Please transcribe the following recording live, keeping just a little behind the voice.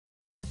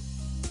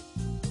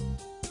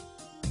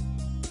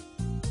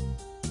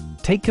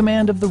Take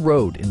command of the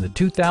road in the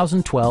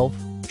 2012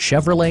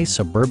 Chevrolet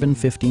Suburban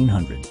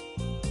 1500.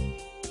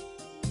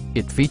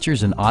 It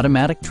features an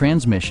automatic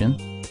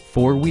transmission,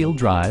 four-wheel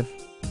drive,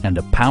 and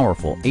a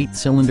powerful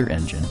 8-cylinder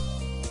engine.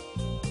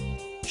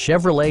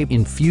 Chevrolet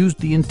infused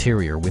the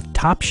interior with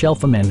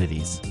top-shelf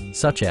amenities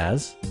such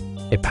as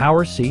a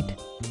power seat,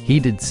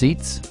 heated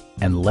seats,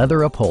 and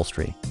leather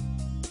upholstery.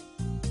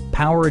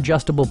 Power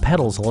adjustable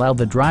pedals allow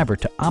the driver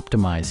to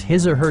optimize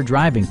his or her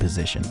driving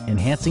position,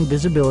 enhancing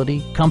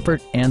visibility,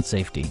 comfort, and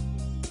safety.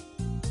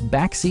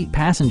 Backseat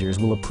passengers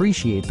will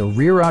appreciate the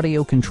rear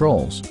audio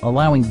controls,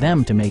 allowing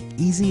them to make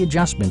easy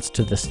adjustments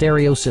to the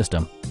stereo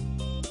system.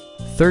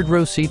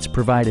 Third-row seats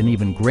provide an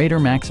even greater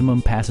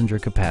maximum passenger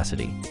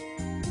capacity.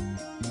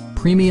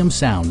 Premium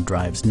sound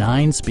drives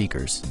 9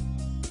 speakers,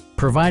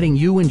 providing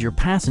you and your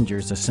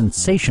passengers a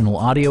sensational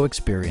audio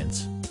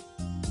experience.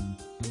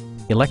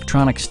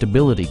 Electronic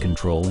stability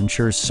control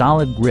ensures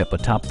solid grip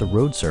atop the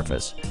road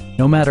surface,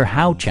 no matter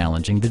how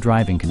challenging the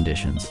driving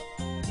conditions.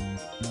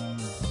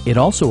 It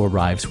also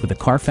arrives with a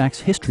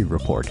Carfax history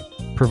report,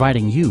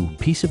 providing you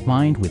peace of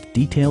mind with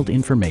detailed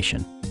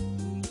information.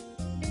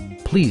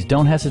 Please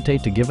don't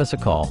hesitate to give us a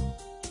call.